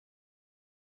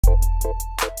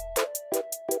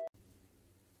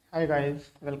Hi guys,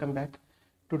 welcome back.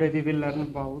 Today we will learn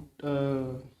about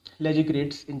lazy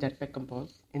grids in Jetpack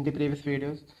Compose. In the previous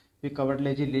videos, we covered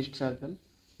lazy lists as well.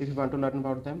 If you want to learn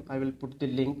about them, I will put the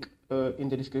link in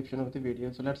the description of the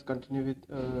video. So let's continue with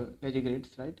lazy grids,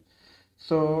 right?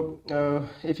 So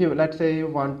if you, let's say you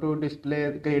want to display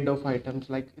the grid of items,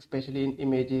 like especially in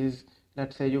images,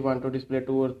 let's say you want to display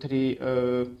two or three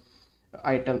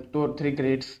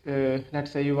grids.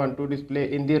 Let's say you want to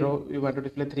display in the row, you want to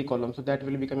display 3 columns, so that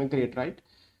will become a grid, right?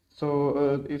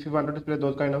 So if you want to display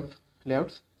those kind of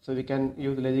layouts, so we can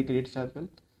use lazy grids as well.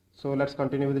 So let's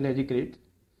continue with the lazy grid.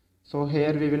 So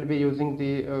here we will be using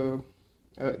the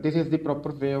this is the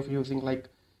proper way of using, like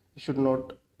you should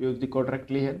not use the code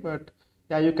directly here, but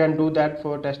yeah, you can do that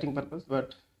for testing purpose.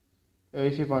 But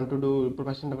if you want to do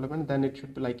professional development, then it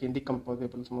should be like in the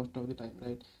composables most of the time,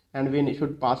 right? And we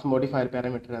should pass modifier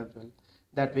parameter as well,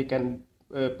 that we can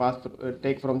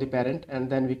take from the parent, and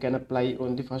then we can apply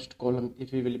on the first column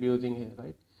if we will be using here,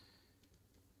 right?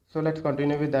 So let's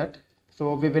continue with that.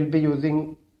 So we will be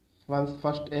using, once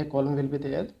first a column will be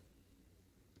there,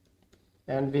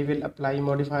 and we will apply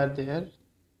modifier there,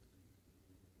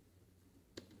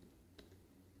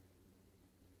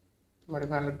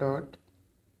 modifier dot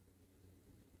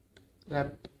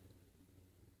wrap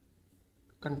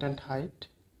content height.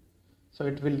 So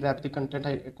it will wrap the content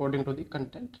height according to the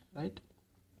content, right?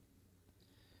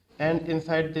 And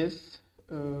inside this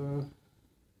we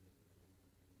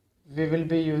will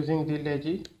be using the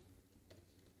lazy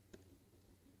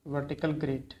vertical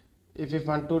grid. If we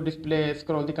want to display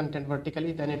scroll the content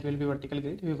vertically, then it will be vertical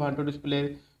grid. If we want to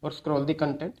display or scroll the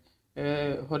content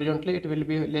horizontally, it will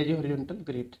be lazy horizontal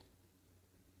grid.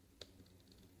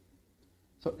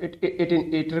 So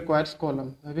it requires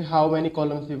column. Maybe how many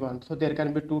columns we want. So there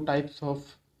can be two types of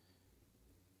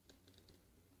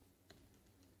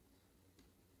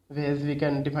ways we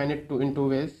can define it in two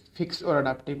ways: fixed or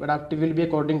adaptive. Adaptive will be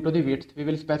according to the width. We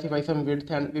will specify some width,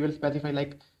 and we will specify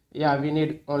like, yeah, we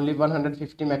need only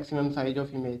 150 maximum size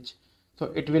of image.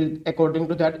 So it will, according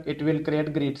to that, it will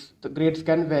create grids. The grids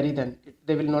can vary, then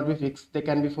they will not be fixed. They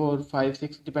can be 4, 5,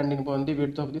 6 depending upon the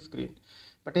width of the screen.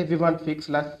 But if we want fixed,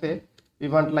 let's say we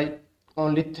want like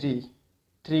only three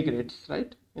grids,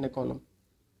 right, in a column.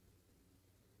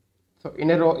 So in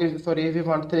a row, if we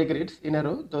want 3 grids in a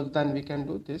row, then we can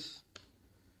do this.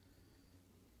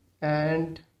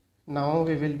 And now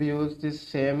we will be use this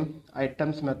same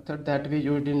items method that we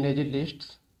used in lazy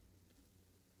lists.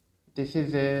 This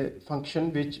is a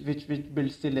function which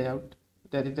builds the layout.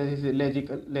 That is a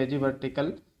lazy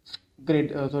vertical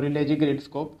grid, lazy grid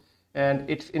scope, and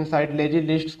it's inside lazy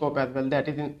list scope as well. That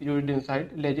is used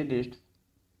inside lazy list.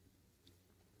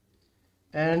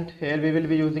 And here we will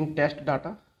be using test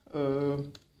data.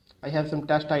 I have some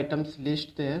test items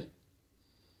list there.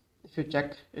 If you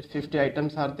check, it's 50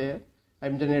 items are there.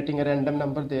 I'm generating a random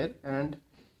number there, and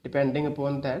depending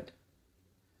upon that,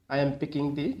 I am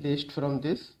picking the list from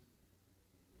this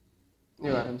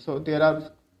URL. So there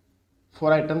are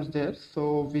 4 items there,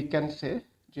 so we can say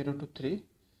 0 to 3.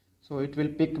 So it will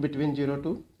pick between 0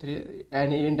 to 3.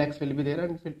 Any index will be there,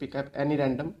 and it will pick up any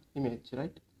random image,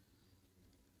 right?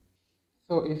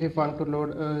 So if we want to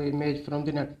load an image from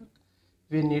the network,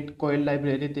 we need Coil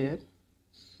library there.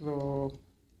 So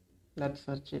let's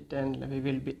search it, and we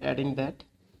will be adding that.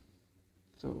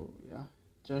 So yeah,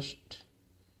 just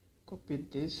copy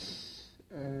this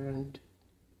and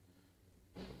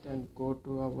then go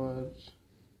to our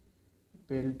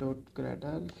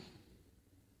build.gradle.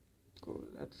 Cool,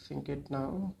 let's sync it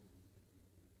now,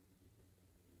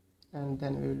 and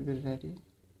then we will be ready.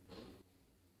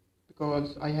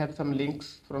 Because I have some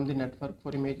links from the network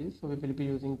for images, so we will be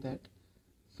using that.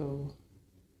 So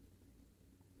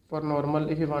for normal,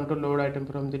 if you want to load item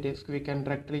from the disk, we can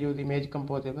directly use image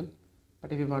composable.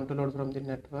 But if you want to load from the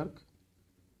network,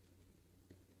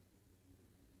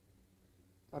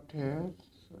 not here.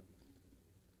 So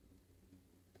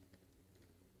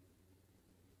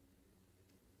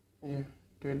yeah,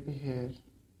 it will be here,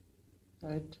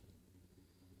 right?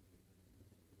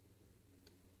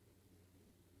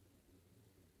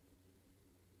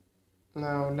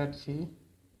 Now let's see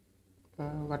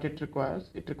what it requires.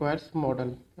 It requires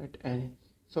model, right? Any.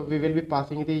 So we will be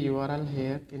passing the URL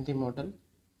here in the model,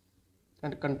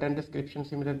 and content description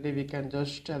similarly we can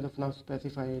just as of now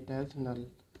specify it as null.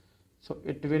 So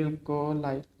it will go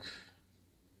like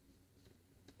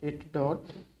it dot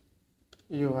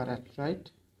URL, right?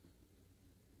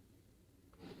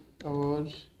 Or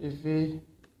if we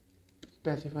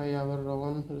specify our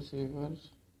own receiver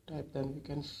type, then we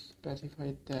can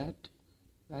specify that,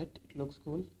 right? It looks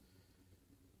cool.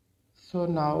 So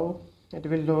now it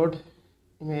will load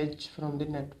image from the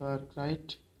network,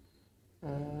 right?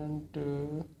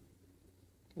 And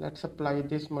let's apply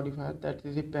this modifier. That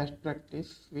is the best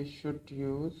practice we should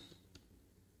use,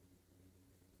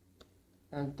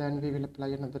 and then we will apply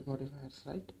another modifiers,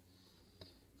 right?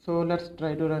 So let's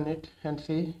try to run it and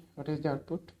see what is the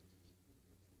output.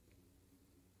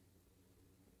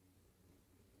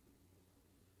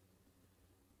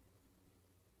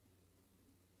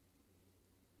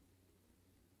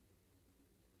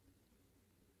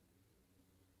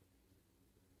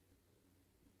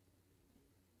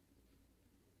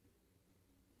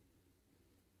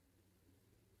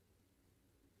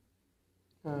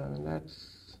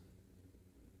 Let's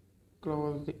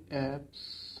close the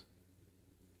apps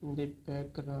in the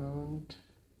background.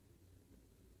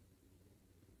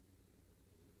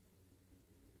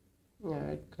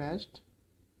 Yeah, it crashed,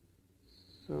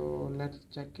 so let's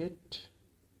check it.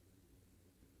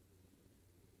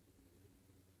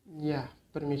 Yeah,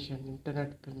 permission,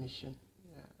 internet permission.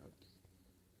 Yeah,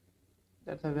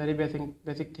 that's a very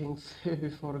basic things we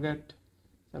forget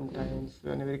sometimes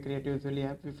whenever we create usually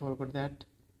app, we forgot that.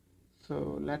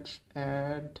 So let's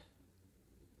add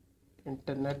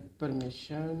internet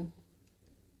permission.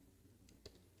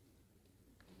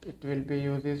 It will be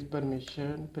uses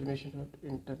permission of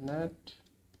internet.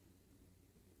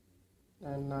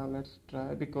 And now let's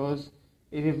try, because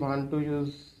if we want to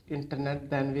use internet,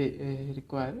 then we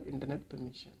require internet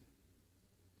permission.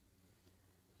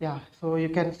 Yeah, so you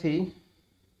can see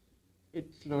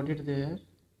it's loaded there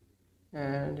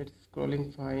and it's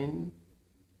scrolling fine.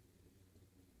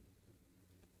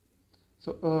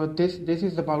 So this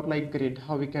is about like grid,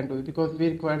 how we can do it, because we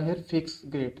require here fixed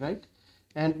grid, right?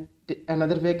 And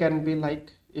another way can be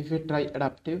like, if we try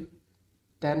adaptive,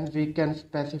 then we can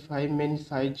specify min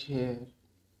size here,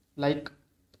 like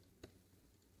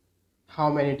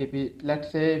how many dp.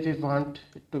 Let's say if we want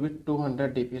it to be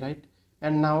 200 dp, right?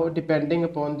 And now depending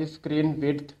upon the screen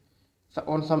width, so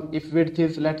on some, if width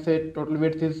is, let's say total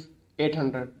width is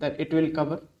 800, then it will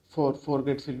cover four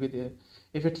grids will be there.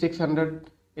 If it's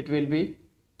 600, it will be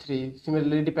 3.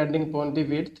 Similarly, depending upon the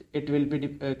width, it will be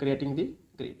creating the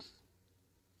grids.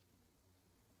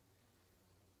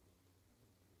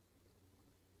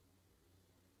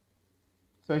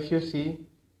 So if you see,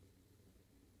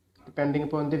 depending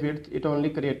upon the width, it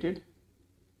only created.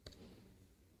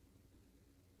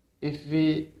 If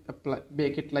we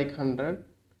make it like 100,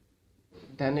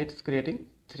 then it's creating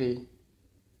 3.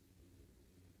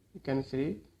 You can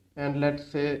see. And let's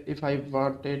say if I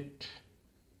want it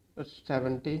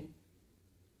 70,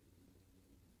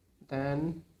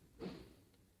 then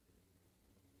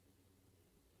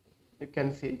you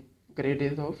can see grid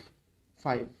is of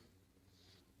 5.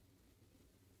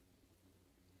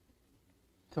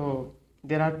 So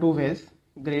there are two ways: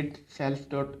 grid cells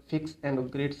dot fix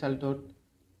and grid cell dot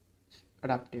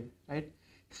adaptive, right?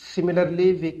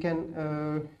 Similarly, we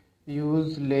can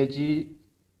use lazy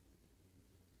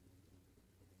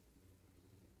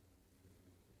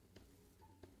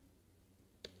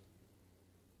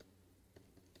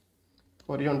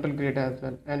horizontal grid as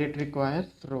well, and it requires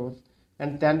rows,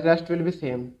 and then rest will be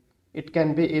same. It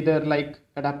can be either like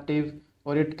adaptive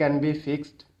or it can be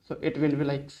fixed, so it will be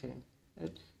like same,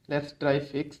 right? Let's try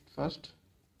fixed first,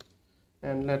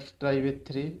 and let's try with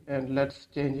 3, and let's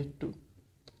change it to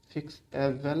fixed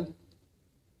as well,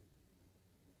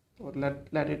 or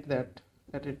let it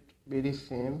be the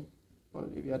same,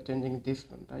 only we are changing this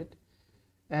one, right?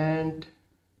 And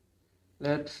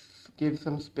let's give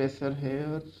some spacer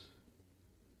here,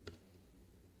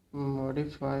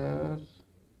 modifier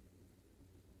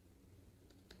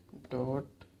dot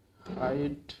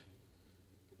height,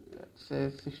 let's say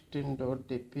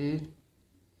 16.dp,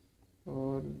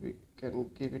 or we can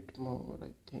give it more, I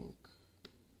think.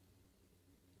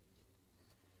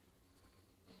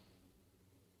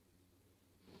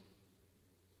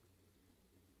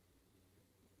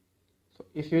 So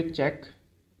if you check,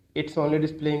 it's only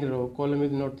displaying row, column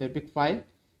is not there. Why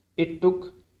it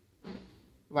took?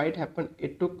 Why it happened?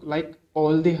 It took like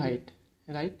all the height,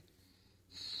 right?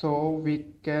 So we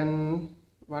can,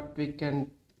 what we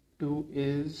can do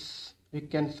is we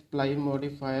can supply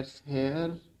modifiers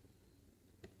here,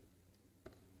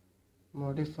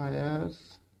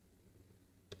 modifiers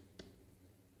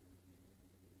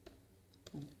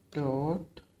dot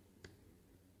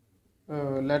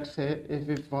let's say if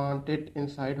we want it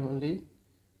inside only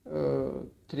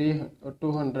 300 or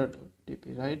 200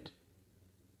 dp, right?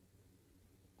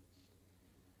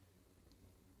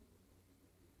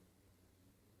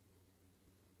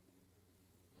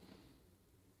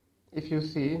 If you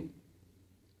see,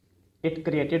 it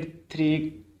created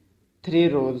three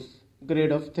rows,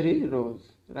 grid of 3 rows,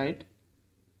 right?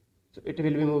 So it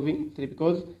will be moving 3,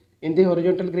 because in the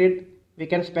horizontal grid we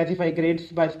can specify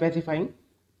grids by specifying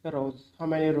the rows, how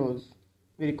many rows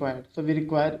we require. So we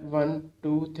require 1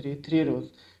 2 3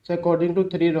 rows. So according to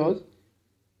 3 rows,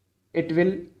 it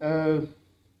will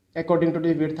according to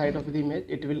the width height of the image,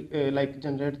 it will like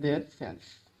generate their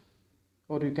cells,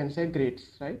 or you can say grids,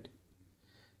 right?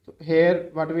 So here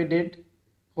what we did,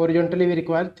 horizontally we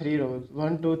require 3 rows,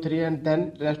 1 2 3, and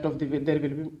then rest of the width there will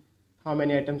be how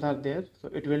many items are there. So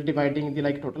it will dividing the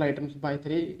like total items by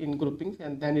 3 in groupings,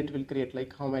 and then it will create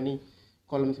like how many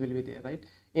columns will be there, right?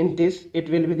 In this it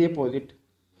will be the opposite,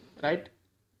 right?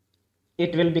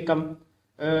 It will become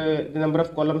the number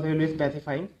of columns will be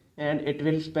specifying, and it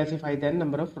will specify then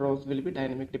number of rows will be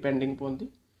dynamic depending upon the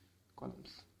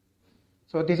columns.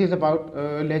 So this is about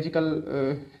lazy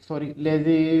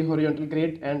horizontal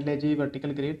grid and lazy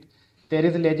vertical grid. There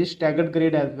is a lazy staggered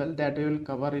grid as well that we will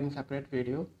cover in separate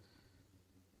video.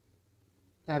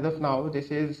 As of now,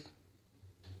 this is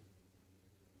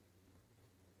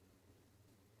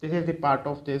the part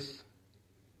of this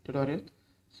tutorial.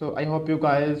 So I hope you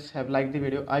guys have liked the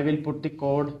video. I will put the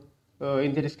code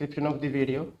in the description of the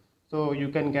video, so you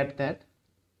can get that.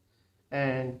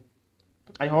 And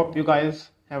I hope you guys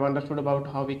have understood about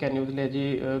how we can use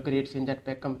lazy grids in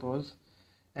Jetpack Compose.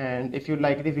 And if you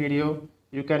like the video,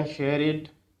 you can share it,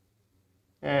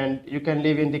 and you can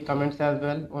leave in the comments as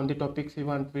well on the topics you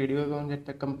want videos on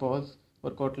Jetpack Compose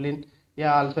or Kotlin.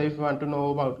 Yeah, also if you want to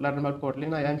know learn about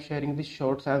Kotlin, I am sharing the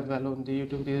shorts as well on the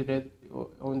YouTube these days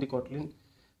on the Kotlin,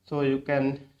 so you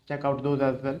can check out those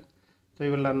as well. So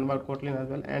you will learn about Kotlin as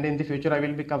well, and in the future I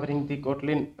will be covering the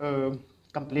Kotlin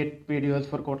complete videos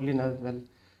for Kotlin as well.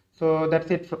 So that's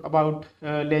it about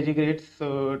lazy grids.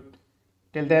 So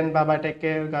till then, bye bye, take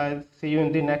care guys, see you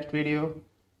in the next video,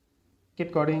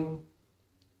 keep coding.